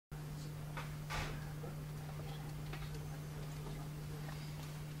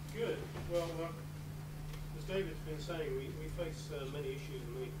Well, as David's been saying, we face many issues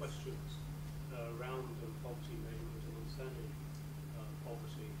and many questions around poverty measurement and understanding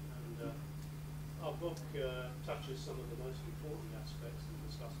poverty. And our book touches some of the most important aspects and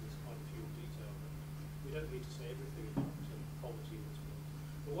discusses quite a few in detail. But we don't need to say everything about poverty in this book.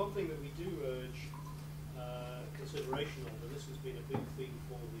 But one thing that we do urge consideration of, and this has been a big theme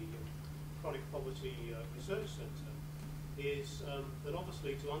for the Chronic Poverty Research Centre, is that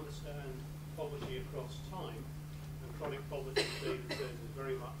obviously to understand poverty across time, and chronic poverty, David says, is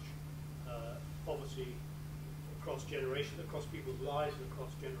very much poverty across generations, across people's lives and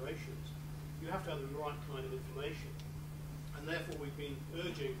across generations, you have to have the right kind of information. And therefore we've been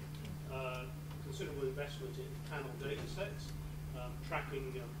urging considerable investment in panel data sets,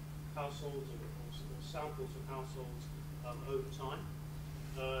 tracking households or samples of households over time.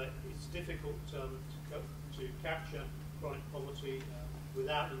 It's difficult to capture chronic poverty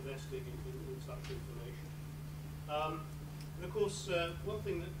without investing in such information. And of course, one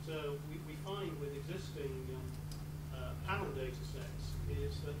thing that we find with existing panel data sets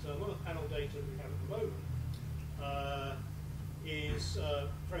is that a lot of panel data we have at the moment is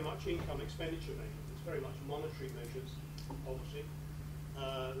very much income expenditure measures. It's very much monetary measures of poverty.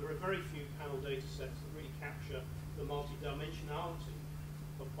 There are very few panel data sets that really capture the multidimensionality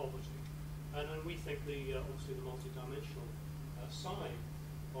of poverty. And we think obviously the multidimensional side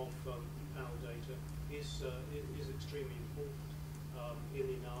of panel data is extremely important in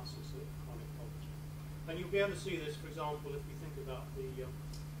the analysis of chronic poverty. And you'll be able to see this, for example, if we think about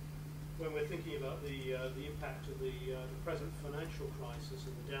when we're thinking about the impact of the present financial crisis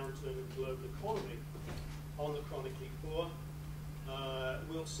and the downturn in the global economy on the chronically poor.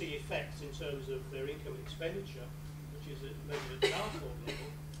 We'll see effects in terms of their income expenditure, which is measured at the household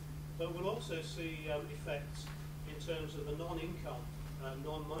level, but we'll also see effects in terms of the non-income,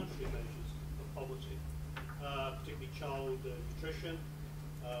 non-monetary measures of poverty, particularly child nutrition,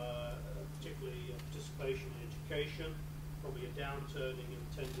 particularly participation in education, probably a downturning in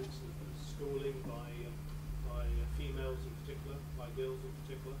attendance and schooling by females in particular, by girls in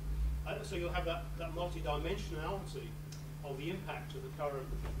particular. So you'll have that multidimensionality of the impact of the current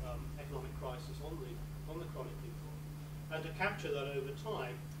economic crisis on the chronically poor. And to capture that over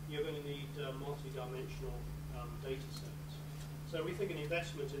time, you're going to need multi-dimensional data sets. So we think an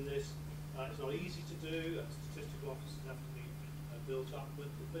investment in this is not easy to do. Statistical offices have to be built up,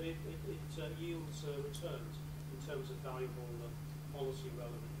 but it yields returns in terms of valuable policy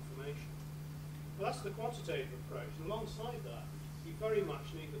relevant information. But that's the quantitative approach. And alongside that, you very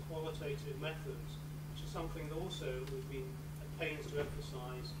much need the qualitative methods, which is something that also we've been at pains to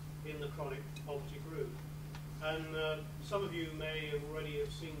emphasize in the chronic poverty group. And some of you may already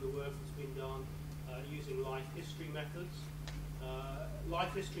have seen the work that's been done using life history methods.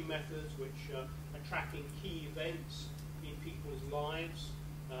 Life history methods which are tracking key events in people's lives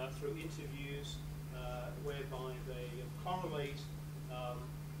through interviews whereby they correlate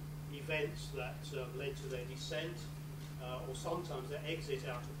events that led to their descent or sometimes their exit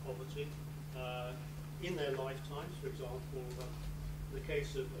out of poverty in their lifetimes. For example, in the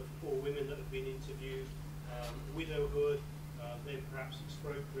case of poor women that have been interviewed, widowhood, then perhaps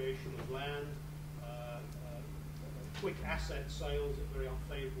expropriation of land, quick asset sales at very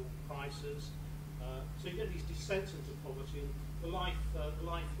unfavourable prices. So you get these descents into poverty, and the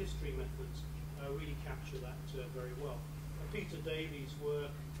life history methods really capture that very well. Peter Davies'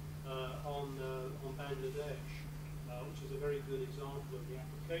 work on Bangladesh, which is a very good example of the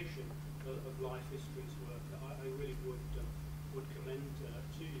application of life history's work, I really would commend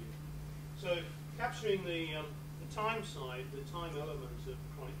to you. So capturing the time side, the time element of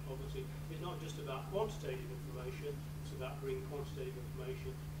chronic poverty is not just about quantitative information, it's about bringing quantitative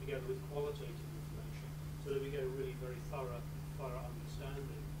information together with qualitative information so that we get a really very thorough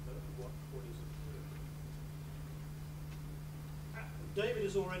understanding of what is occurring. David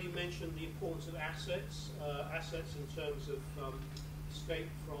has already mentioned the importance of assets, assets in terms of escape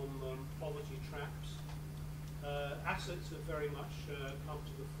from poverty traps. Assets have very much come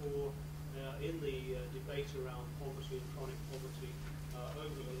to the fore in the debate around poverty and chronic poverty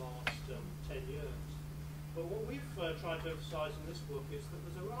over the last 10 years. But what we've tried to emphasize in this book is that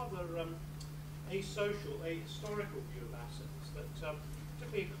there's a rather asocial, ahistorical view of assets, that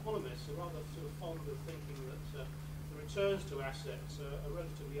particularly economists are rather sort of fond of thinking that the returns to assets are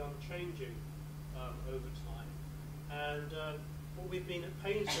relatively unchanging over time. And what we've been at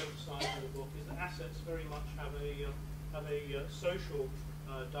pains to emphasize in the book is that assets very much have a social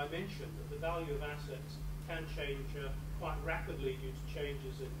dimension, that the value of assets can change quite rapidly due to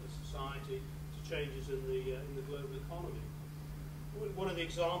changes in the society, to changes in the global economy. one of the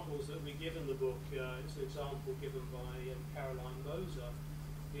examples that we give in the book, it's an example given by Caroline Moser,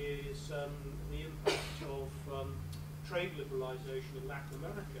 is the impact of trade liberalisation in Latin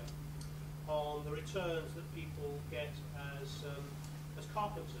America on the returns that people get as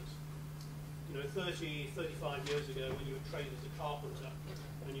carpenters. You know, 30, 35 years ago, when you were trained as a carpenter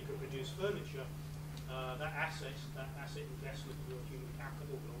and you could produce furniture, that asset investment in your human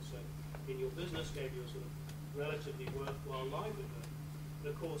capital, but also in your business, gave you a sort of relatively worthwhile livelihood. But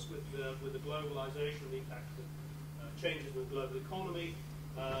of course, with the globalization, the impact of changes in the global economy,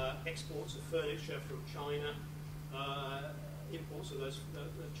 exports of furniture from China, imports of those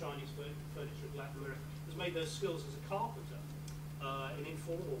Chinese furniture to Latin America, has made those skills as a carpenter, an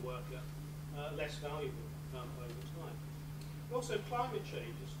informal worker, less valuable over time. Also, climate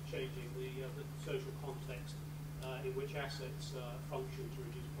change is changing the social context in which assets function to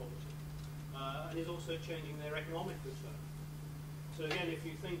reduce poverty, and is also changing their economic return. So again, if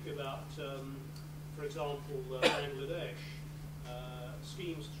you think about, for example, Bangladesh,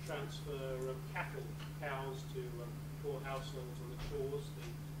 schemes to transfer cattle, cows to poor households on the shores,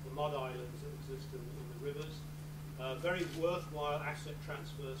 the mud islands that exist in the rivers, very worthwhile asset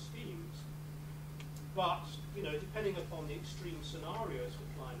transfer schemes. But, you know, depending upon the extreme scenarios for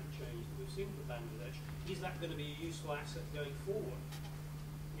climate change that we've seen for Bangladesh, is that going to be a useful asset going forward?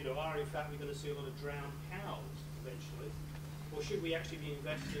 You know, are in fact we going to see a lot of drowned cows eventually? Or should we actually be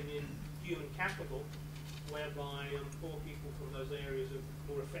investing in human capital whereby poor people from those areas are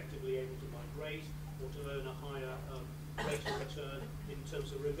more effectively able to migrate or to earn a higher rate of return in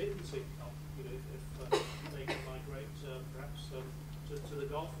terms of remittance income? You know, if they can migrate perhaps to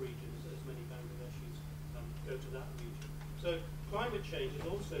the Gulf region, as many Bangladeshis go to that region. So climate change is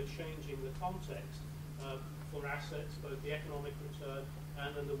also changing the context for assets, both the economic return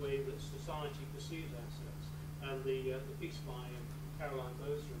and then the way that society perceives assets. And the piece by Caroline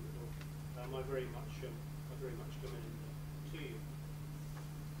Moser in the book, I very much commend to you.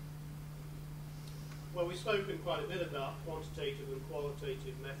 Well, we've spoken quite a bit about quantitative and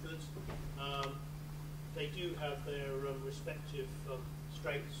qualitative methods. They do have their respective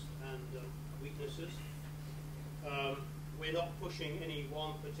strengths and weaknesses. We're not pushing any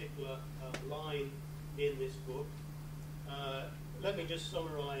one particular line in this book. Let me just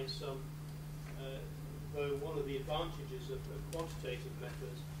summarize though one of the advantages of quantitative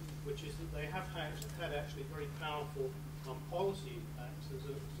methods, which is that they have had actually very powerful policy impacts.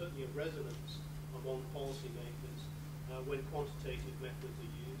 There's certainly a resonance among policymakers when quantitative methods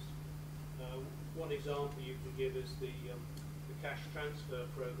are used. One example you can give is the cash transfer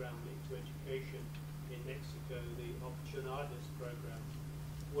program linked to education in Mexico, the Oportunidades program,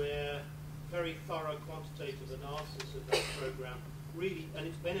 where very thorough quantitative analysis of that program really, and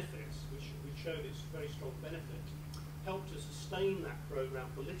its benefits, which showed its very strong benefits, helped to sustain that program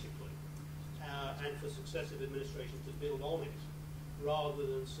politically and for successive administrations to build on it, rather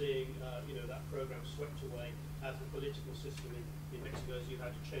than seeing that program swept away as the political system in Mexico as you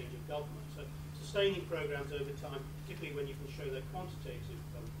had a change of government. So sustaining programs over time, particularly when you can show their quantitative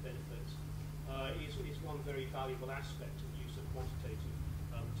benefits, is one very valuable aspect of the use of quantitative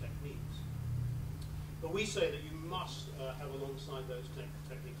techniques. But we say that you must have alongside those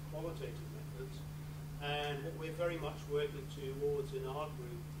techniques qualitative methods, and what we're very much working towards in our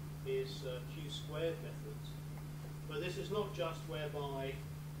group is Q-squared methods. But this is not just whereby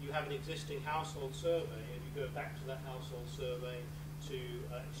you have an existing household survey and you go back to that household survey to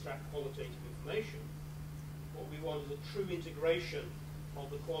extract qualitative information. What we want is a true integration of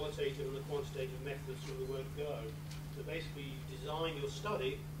the qualitative and the quantitative methods from the word go. So basically you design your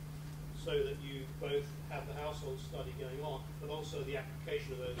study so that you both have the household study going on, but also the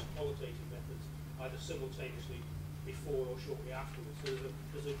application of those qualitative methods either simultaneously before or shortly afterwards. So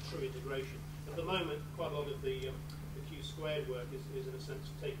there's a true integration. At the moment, quite a lot of the Q-squared work is in a sense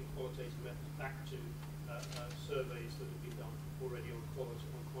taking qualitative methods back to surveys that have been done already on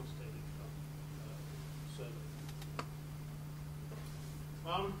quantitative surveys.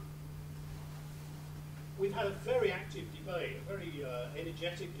 We've had a very active debate, a very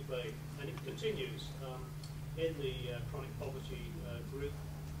energetic debate, and it continues in the chronic poverty group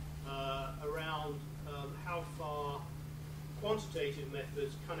around how far quantitative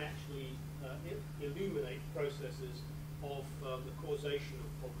methods can actually illuminate processes of the causation of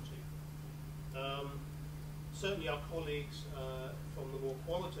poverty. Certainly our colleagues from the more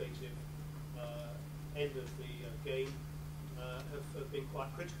qualitative end of the game have been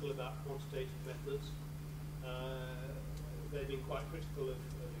quite critical about quantitative methods. They've been quite critical of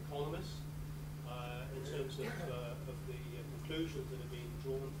economists in terms of the conclusions that are being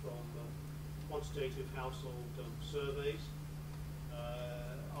drawn from quantitative household surveys.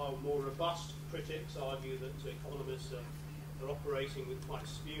 Our more robust critics argue that economists are operating with quite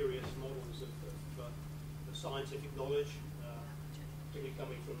spurious models of scientific knowledge, particularly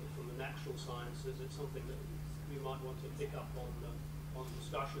coming from the natural sciences. It's something that we might want to pick up on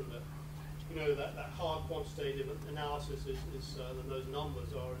discussion, that that hard quantitative analysis is and those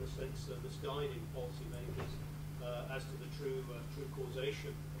numbers are in a sense misguiding policymakers as to the true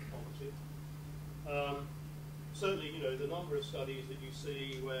causation of poverty. Certainly, the number of studies that you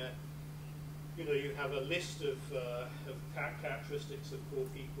see where you have a list of characteristics of poor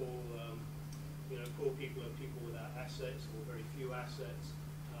people. Poor people are people without assets or very few assets.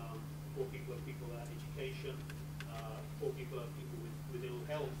 Poor people are people without education. Poor people are people with ill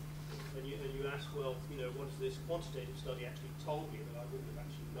health. And you ask, well, what has this quantitative study actually told me that I wouldn't have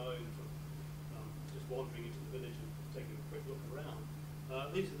actually known from just wandering into the village and taking a quick look around?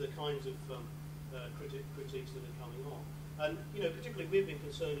 These are the kinds of critiques that are coming on. And particularly we've been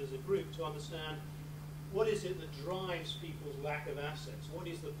concerned as a group to understand what is it that drives people's lack of assets? What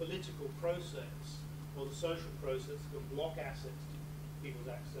is the political process or the social process that can block people's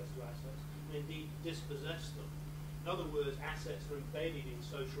access to assets, and indeed dispossess them? In other words, assets are embedded in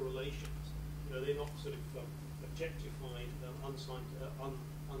social relations. They're not sort of objectified,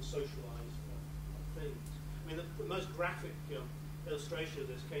 unsocialized things. I mean, the most graphic illustration of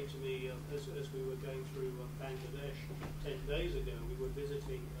this came to me as we were going through Bangladesh 10 days ago. We were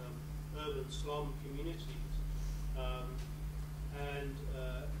visiting urban slum communities and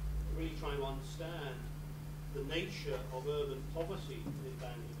really trying to understand the nature of urban poverty in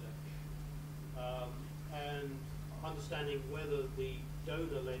Bangladesh and understanding whether the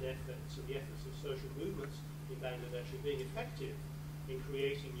donor-led efforts and the efforts of social movements in Bangladesh are being effective in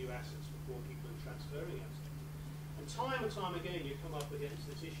creating new assets for poor people and transferring assets. And time again you come up against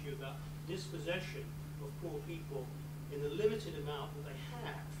this issue about dispossession of poor people in the limited amount that they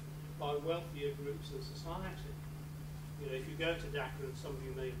have by wealthier groups in society. If you go to Dhaka, and some of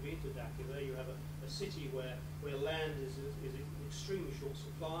you may have been to Dhaka, there you have a city where land is in extremely short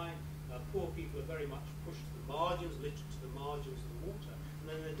supply. Poor people are very much pushed to the margins, literally to the margins of the water, and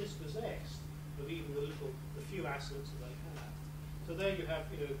then they're dispossessed of even the few assets that they have. So there you have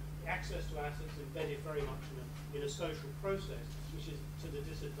access to assets embedded very much in a social process, which is to the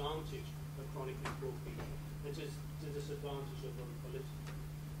disadvantage of chronically poor people, and to the disadvantage of them politically.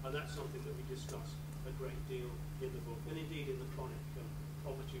 And that's something that we discuss a great deal in the book, and indeed in the chronic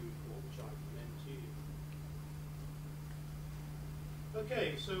poverty report, which I commend to you.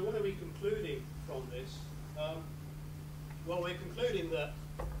 Okay, so what are we concluding from this? Well, we're concluding that,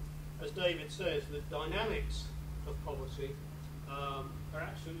 as David says, the dynamics of poverty are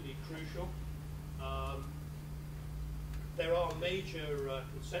absolutely crucial. There are major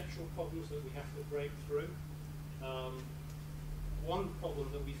conceptual problems that we have to break through. One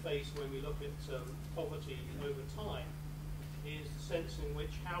problem that we face when we look at poverty over time is the sense in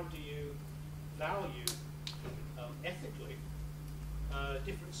which how do you value ethically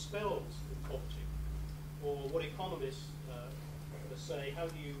different spells of poverty, or what economists say, how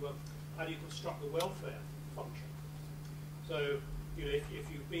do you construct the welfare function? So if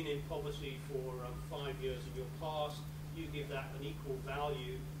you've been in poverty for 5 years in your past, you give that an equal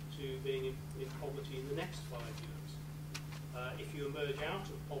value to being in poverty in the next 5 years. If you emerge out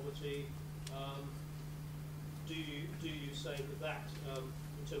of poverty, do you say that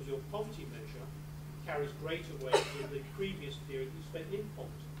in terms of your poverty measure, carries greater weight than the previous period you spent in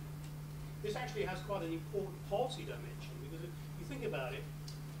poverty? This actually has quite an important policy dimension, because if you think about it,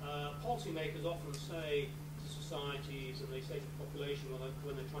 policymakers often say to societies, and they say to the population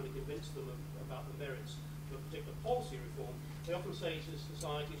when they're trying to convince them about the merits of a particular policy reform, they often say to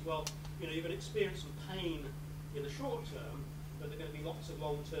societies, well, you're going to experience some pain in the short term, but there are going to be lots of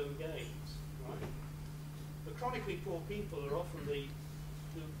long-term gains, right? The chronically poor people are often the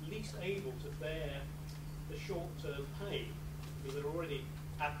least able to bear the short-term pain, because they're already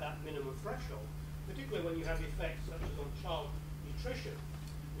at that minimum threshold, particularly when you have effects such as on child nutrition,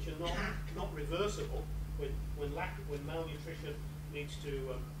 which are not reversible when malnutrition leads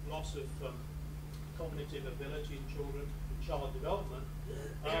to loss of cognitive ability in children and child development.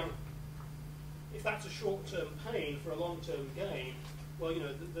 If that's a short-term pain for a long-term gain, well,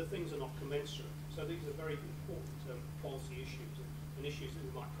 the things are not commensurate. So these are very important policy issues and issues that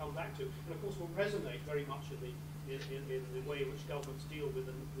we might come back to, and of course will resonate very much in the way in which governments deal with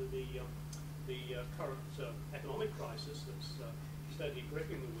the current economic crisis that's steadily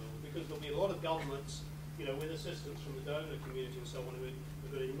gripping the world. Because there'll be a lot of governments, with assistance from the donor community and so on, who are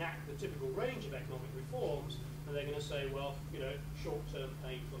going to enact the typical range of economic reforms, and they're going to say, well, short-term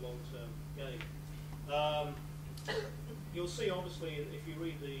pain for long-term gain. You'll see, obviously, if you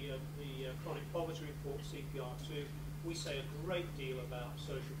read the Chronic Poverty Report, CPR2, we say a great deal about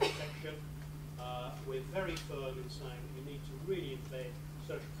social protection. We're very firm in saying that you need to really embed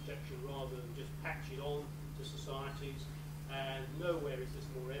social protection rather than just patch it on to societies. And nowhere is this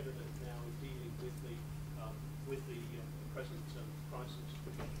more evident now in dealing with the present crisis.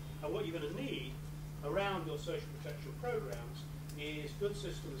 And what you're going to need around your social protection programs is good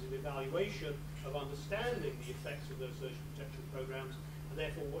systems of evaluation of understanding the effects of those social protection programs, and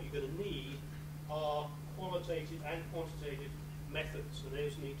therefore what you're going to need are qualitative and quantitative methods, and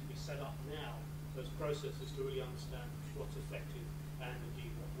those need to be set up now, those processes, to really understand what's effective and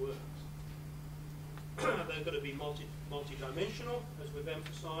indeed what works. They're going to be multidimensional, as we've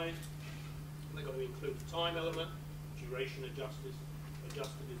emphasized. They've got to include the time element, duration adjusted is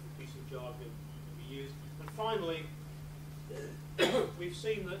the piece of jargon that we use. And finally, we've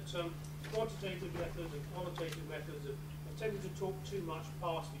seen that quantitative methods and qualitative methods have tended to talk too much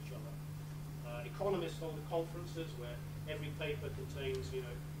past each other. Economists hold conferences where every paper contains,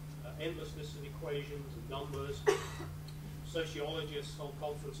 endless lists of equations and numbers. Sociologists hold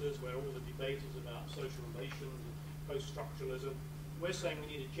conferences where all the debate is about social relations and post-structuralism. We're saying we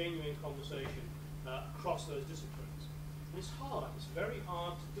need a genuine conversation across those disciplines. And it's hard. It's very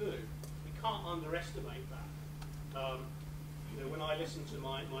hard to do. We can't underestimate that. When I listen to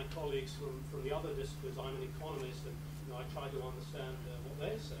my colleagues from the other disciplines, I'm an economist, and I try to understand what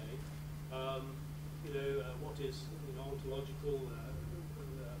they're saying. What is ontological?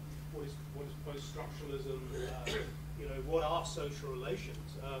 What is post-structuralism? What are social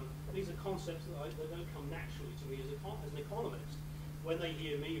relations? These are concepts that don't come naturally to me as an economist. When they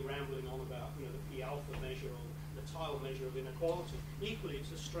hear me rambling on about the P alpha measure or the tile measure of inequality, equally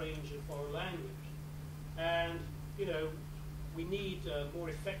it's a strange and foreign language. And we need more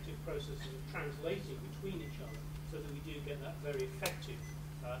effective processes of translating between each other so that we do get that very effective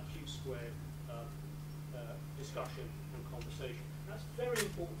Q-squared discussion and conversation. That's very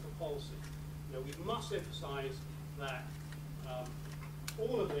important for policy. We must emphasize that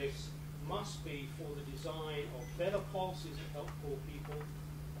all of this must be for the design of better policies that help poor people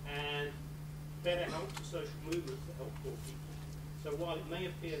and better help to social movements that help poor people. So while it may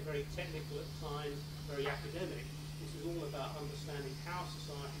appear very technical at times, very academic, this is all about understanding how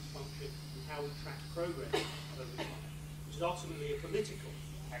societies function and how we track progress over time, which is ultimately a political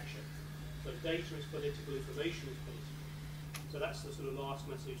action. So data is political, information is political. So that's the sort of last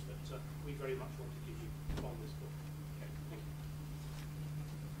message that we very much want to give you from this book. Okay, thank you.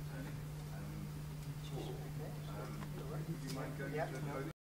 Tony, you might go to